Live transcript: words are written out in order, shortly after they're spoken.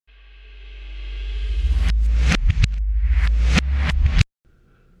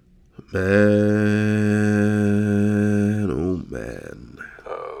Man, oh man.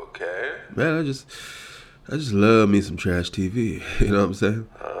 Okay. Man, I just love me some trash TV. You know what I'm saying?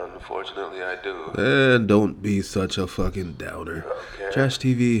 Unfortunately, I do. Man, don't be such a fucking downer. Okay. Trash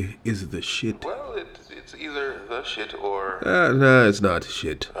TV is the shit. Well, it's either the shit or... Nah, it's not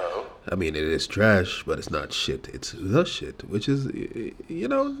shit. Oh. I mean, it is trash, but it's not shit. It's the shit, which is, there's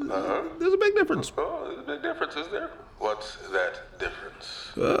a big difference. Oh, there's a big difference, is there? What's that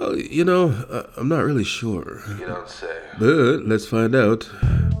difference? Well, I'm not really sure. You don't say. But let's find out.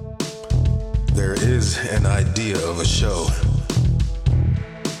 There is an idea of a show.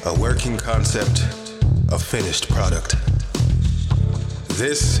 A working concept, a finished product.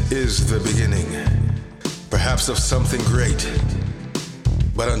 This is the beginning, perhaps of something great.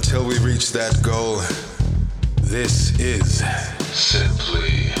 But until we reach that goal, this is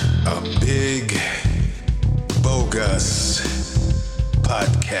simply a big, bogus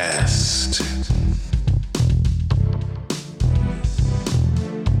podcast.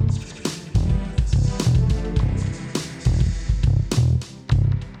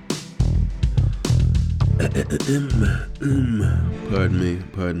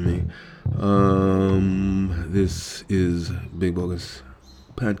 Pardon me. This is Big Bogus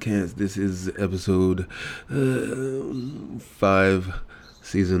Podcast. This is episode 5,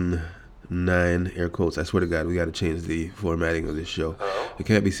 season 9, air quotes. I swear to God, we got to change the formatting of this show. It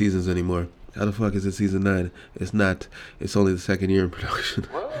can't be seasons anymore. How the fuck is it season 9? It's not. It's only the second year in production.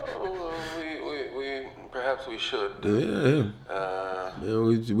 Well, perhaps we should. Yeah.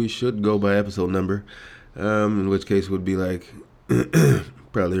 We should go by episode number. In which case would be like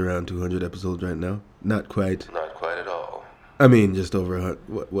probably around 200 episodes right now. Not quite. Not quite at all. I mean, just over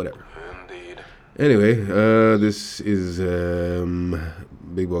 100, whatever. Indeed. Anyway, this is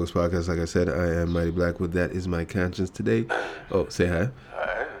Big Bogus Podcast. Like I said, I am Mighty Black. With that is my conscience today. Oh, say hi.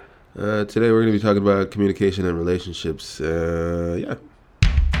 Hi. Today we're going to be talking about communication and relationships. Yeah.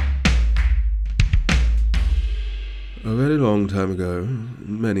 A very long time ago,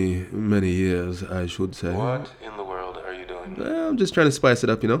 many years, I should say. What in the world are you doing? I'm just trying to spice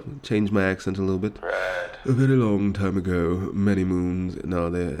it up, change my accent a little bit. Right. A very long time ago, many moons. No,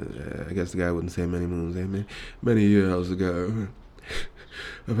 I guess the guy wouldn't say many moons. Many years ago,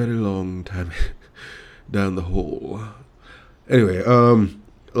 a very long time down the hole. Anyway,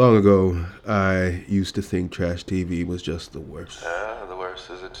 long ago, I used to think trash TV was just the worst. The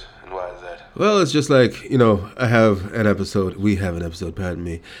worst, is it? And why is that? Well, it's just like, we have an episode, pardon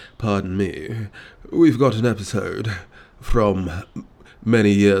me. We've got an episode from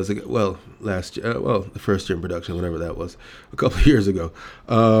many years ago, last year, the first year in production, whenever that was, a couple of years ago,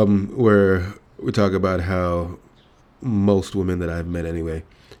 where we talk about how most women that I've met anyway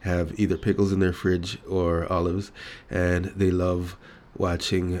have either pickles in their fridge or olives, and they love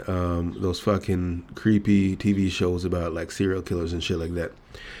watching those fucking creepy TV shows about like serial killers and shit like that.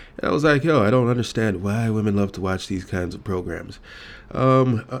 And I was like, I don't understand why women love to watch these kinds of programs.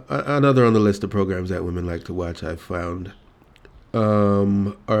 Another on the list of programs that women like to watch, I found,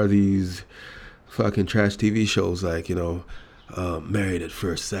 are these fucking trash TV shows like, Married at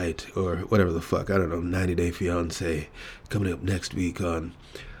First Sight or whatever the fuck, I don't know, 90 Day Fiancé, coming up next week on,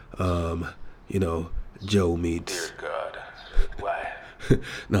 Joe Meets... Dear God. Why?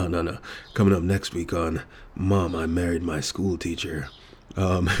 No. Coming up next week on Mom, I Married My School Teacher.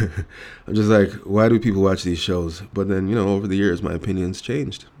 I'm just like, why do people watch these shows? But then, over the years, my opinion's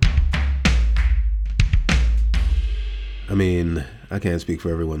changed. I mean, I can't speak for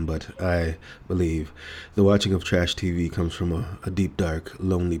everyone, but I believe the watching of trash TV comes from a deep, dark,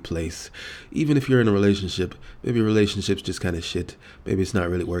 lonely place. Even if you're in a relationship, maybe your relationship's just kind of shit. Maybe it's not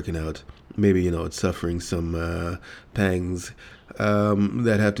really working out. Maybe, it's suffering some pangs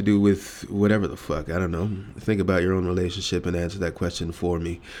that have to do with whatever the fuck. I don't know. Think about your own relationship and answer that question for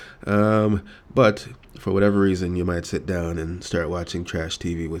me. But for whatever reason, you might sit down and start watching trash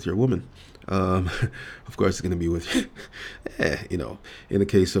TV with your woman. Of course, it's going to be with, in the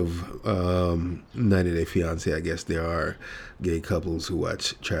case of 90 Day Fiancé, I guess there are gay couples who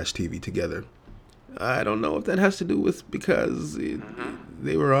watch trash TV together. I don't know if that has to do with because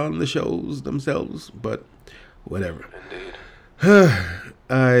they were on the shows themselves, but whatever. Indeed.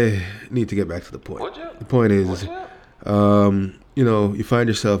 I need to get back to the point. Would you? The point is, you find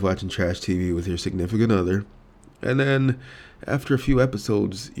yourself watching trash TV with your significant other, and then after a few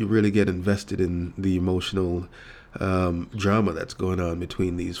episodes, you really get invested in the emotional drama that's going on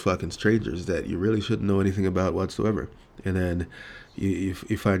between these fucking strangers that you really shouldn't know anything about whatsoever. And then you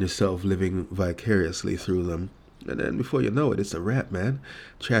find yourself living vicariously through them. And then before you know it, it's a wrap, man.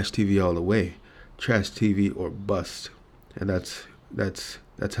 Trash TV all the way. Trash TV or bust. And that's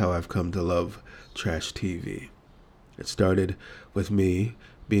That's how I've come to love trash TV. It started with me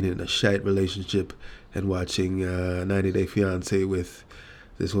being in a shite relationship and watching 90 Day Fiancé with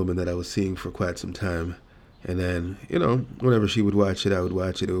this woman that I was seeing for quite some time. And then, whenever she would watch it, I would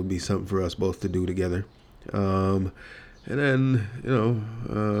watch it. It would be something for us both to do together. And then,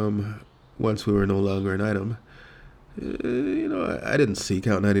 once we were no longer an item, I didn't seek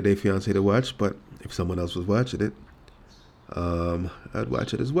out 90 Day Fiancé to watch, but if someone else was watching it, I'd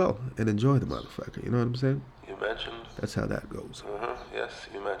watch it as well and enjoy the motherfucker. You know what I'm saying? You mentioned. That's how that goes. Yes,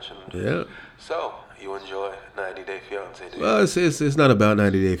 you mentioned. Yeah. So, you enjoy 90 Day Fiancé, do you? Well, it's not about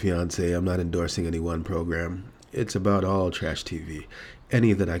 90 Day Fiancé. I'm not endorsing any one program. It's about all trash TV.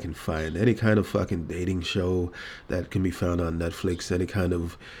 Any that I can find. Any kind of fucking dating show that can be found on Netflix. Any kind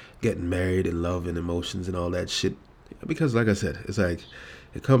of getting married and love and emotions and all that shit. Because, like I said, it's like,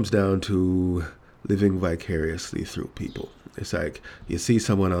 it comes down to living vicariously through people. It's like, you see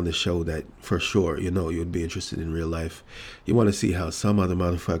someone on the show that, for sure, you'd be interested in real life. You want to see how some other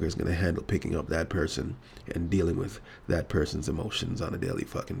motherfucker is going to handle picking up that person and dealing with that person's emotions on a daily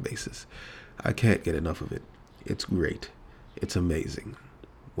fucking basis. I can't get enough of it. It's great. It's amazing.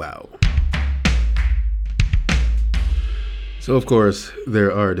 Wow. So, of course,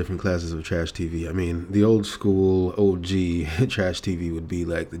 there are different classes of trash TV. I mean, the old school OG trash TV would be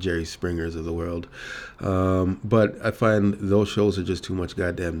like the Jerry Springers of the world. But I find those shows are just too much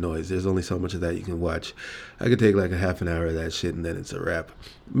goddamn noise. There's only so much of that you can watch. I could take like a half an hour of that shit and then it's a wrap.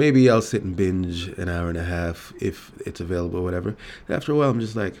 Maybe I'll sit and binge an hour and a half if it's available or whatever. After a while, I'm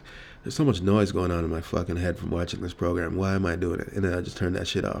just like, there's so much noise going on in my fucking head from watching this program. Why am I doing it? And then I just turn that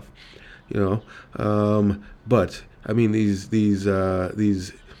shit off. But I mean, these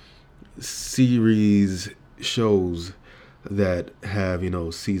series shows that have,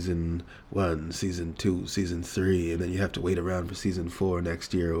 season 1, season 2, season 3, and then you have to wait around for season 4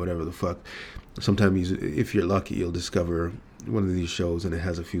 next year or whatever the fuck. Sometimes, if you're lucky, you'll discover one of these shows and it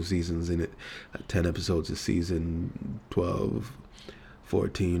has a few seasons in it, 10 episodes a season, 12,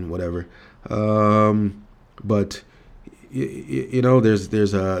 14, whatever. But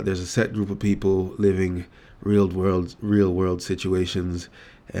there's a set group of people living real world situations,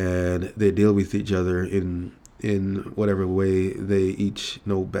 and they deal with each other in whatever way they each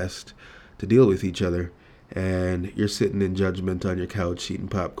know best to deal with each other. And you're sitting in judgment on your couch eating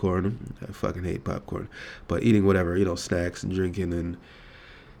popcorn. I fucking hate popcorn, but eating whatever, snacks and drinking,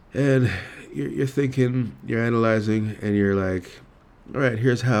 and you're thinking, you're analyzing, and you're like, all right,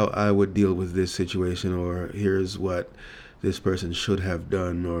 here's how I would deal with this situation, or here's what this person should have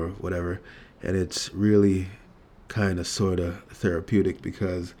done, or whatever. And it's really kind of sort of therapeutic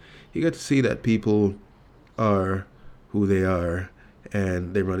because you get to see that people are who they are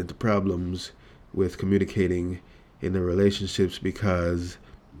and they run into problems with communicating in their relationships because,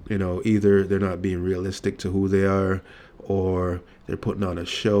 either they're not being realistic to who they are or they're putting on a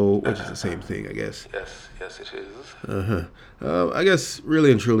show, which is the same thing, I guess. Yes, it is. I guess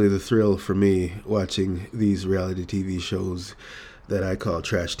really and truly the thrill for me watching these reality TV shows that I call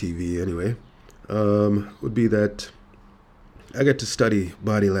trash TV anyway, would be that I get to study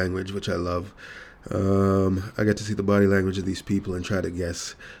body language, which I love. I get to see the body language of these people and try to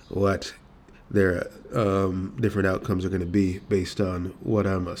guess what their different outcomes are going to be based on what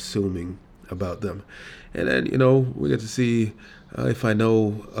I'm assuming about them. And then, we get to see if I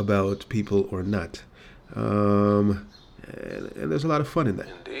know about people or not. And there's a lot of fun in that.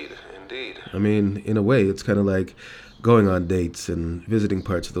 Indeed. I mean, in a way, it's kind of like going on dates and visiting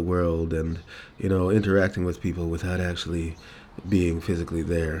parts of the world and, interacting with people without actually being physically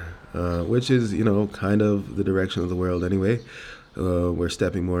there, which is, kind of the direction of the world anyway. We're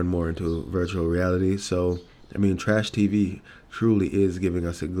stepping more and more into virtual reality. So, I mean, trash TV truly is giving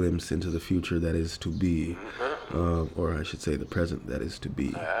us a glimpse into the future that is to be, or I should say the present that is to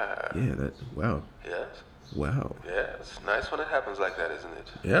be. Wow. Yes. Wow. Yeah, it's nice when it happens like that, isn't it?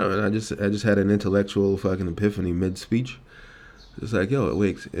 Yeah, and I just had an intellectual fucking epiphany mid-speech. It's like,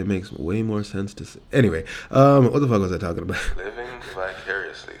 it makes way more sense to say. Anyway, what the fuck was I talking about? Living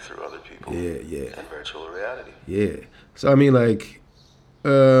vicariously through other people. Yeah. And virtual reality. Yeah. So I mean, like,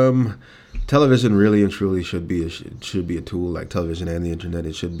 television really and truly should be a tool, like television and the internet.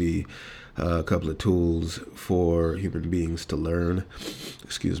 It should be a couple of tools for human beings to learn.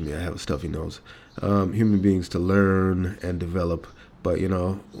 Excuse me, I have a stuffy nose. Human beings to learn and develop. But,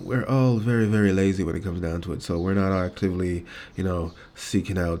 we're all very, very lazy when it comes down to it. So we're not actively,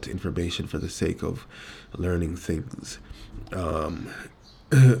 seeking out information for the sake of learning things.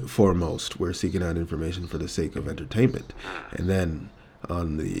 Foremost, we're seeking out information for the sake of entertainment. And then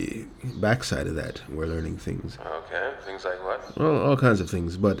on the backside of that, we're learning things. Okay, things like what? Well, all kinds of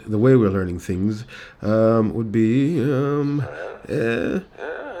things, but the way we're learning things would be What?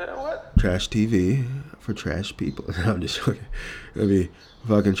 trash TV for trash people. I'm just joking. I mean,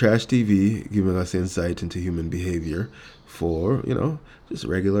 fucking trash TV giving us insight into human behavior for, just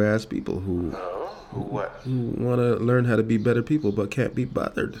regular ass people who What? who want to learn how to be better people but can't be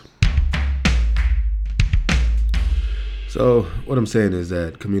bothered. So what I'm saying is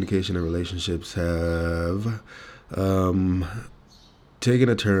that communication and relationships have taken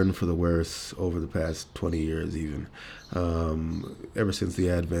a turn for the worse over the past 20 years even. Ever since the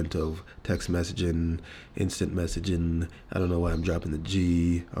advent of text messaging, instant messaging, I don't know why I'm dropping the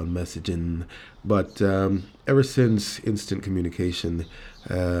G on messaging, but ever since instant communication,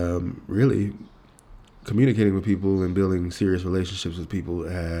 really communicating with people and building serious relationships with people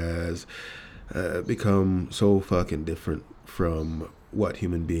has become so fucking different from what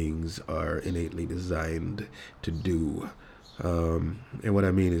human beings are innately designed to do. And what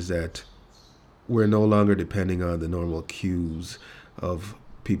I mean is that we're no longer depending on the normal cues of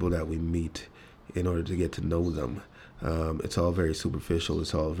people that we meet in order to get to know them. It's all very superficial.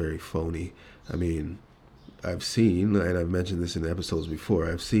 It's all very phony. I mean, I've seen, and I've mentioned this in episodes before,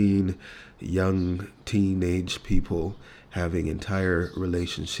 I've seen young teenage people having entire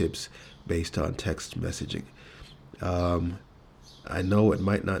relationships based on text messaging. I know it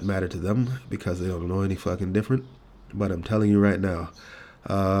might not matter to them because they don't know any fucking different, but I'm telling you right now,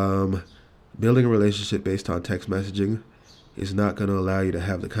 building a relationship based on text messaging is not going to allow you to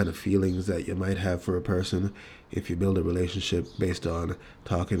have the kind of feelings that you might have for a person if you build a relationship based on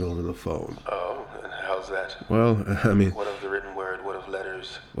talking over the phone. Oh, and how's that? Well, I mean... What of the written word? What of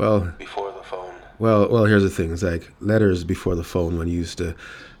letters? Well... Before the phone? Well, here's the thing. It's like letters before the phone when you used to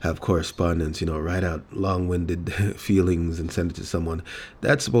have correspondence, write out long-winded feelings and send it to someone.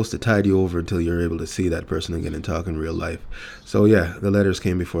 That's supposed to tide you over until you're able to see that person again and talk in real life. So yeah, the letters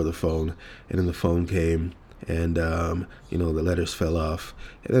came before the phone, and then the phone came, and the letters fell off,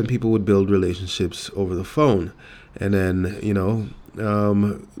 and then people would build relationships over the phone, and then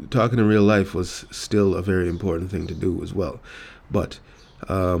talking in real life was still a very important thing to do as well, but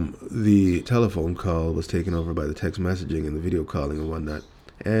the telephone call was taken over by the text messaging and the video calling and whatnot.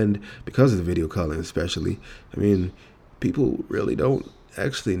 And because of the video calling especially, I mean, people really don't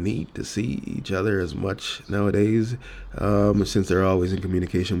actually need to see each other as much nowadays, since they're always in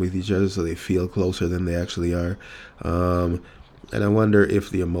communication with each other, so they feel closer than they actually are. And I wonder if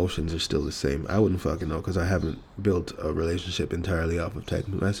the emotions are still the same. I wouldn't fucking know because I haven't built a relationship entirely off of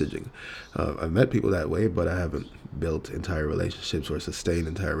text messaging. I've met people that way, but I haven't built entire relationships or sustained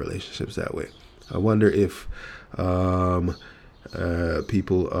entire relationships that way. I wonder if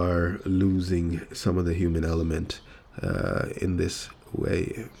people are losing some of the human element in this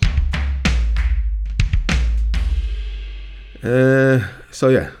way. So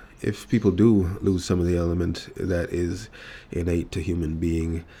yeah, if people do lose some of the element that is innate to human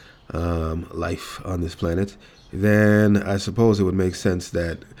being life on this planet, then I suppose it would make sense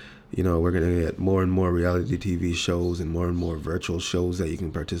that we're going to get more and more reality TV shows and more virtual shows that you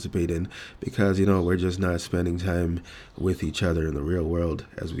can participate in because, we're just not spending time with each other in the real world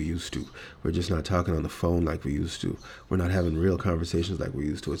as we used to. We're just not talking on the phone like we used to. We're not having real conversations like we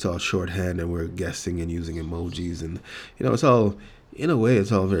used to. It's all shorthand and we're guessing and using emojis and, it's all, in a way,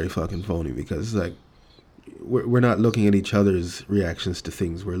 it's all very fucking phony because it's like we're not looking at each other's reactions to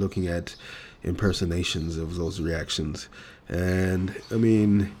things. We're looking at impersonations of those reactions. And, I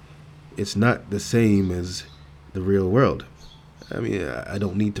mean... it's not the same as the real world. I mean, I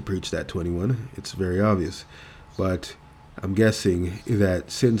don't need to preach that to anyone. It's very obvious. But I'm guessing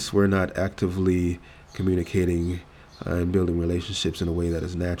that since we're not actively communicating and building relationships in a way that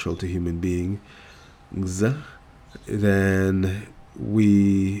is natural to human beings, then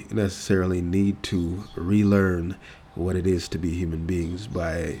we necessarily need to relearn what it is to be human beings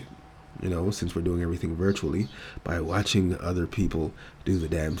by, since we're doing everything virtually, by watching other people do the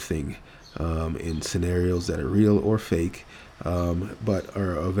damn thing in scenarios that are real or fake, but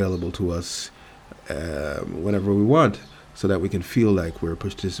are available to us whenever we want, so that we can feel like we're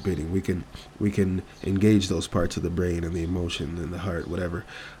participating. We can engage those parts of the brain and the emotion and the heart, whatever,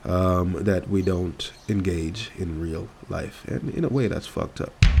 that we don't engage in real life. And in a way, that's fucked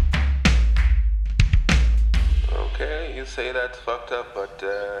up. Okay, you say that's fucked up, but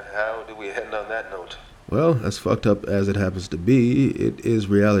how do we end on that note? Well, as fucked up as it happens to be, it is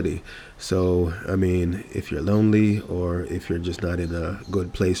reality. So, I mean, if you're lonely or if you're just not in a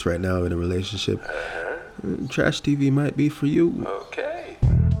good place right now in a relationship, trash TV might be for you. Okay.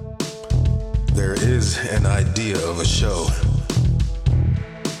 There is an idea of a show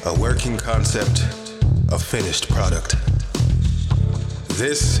a working concept, a finished product.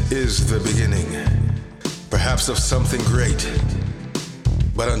 This is the beginning, perhaps of something great.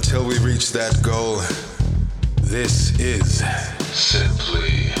 But until we reach that goal, this is Synth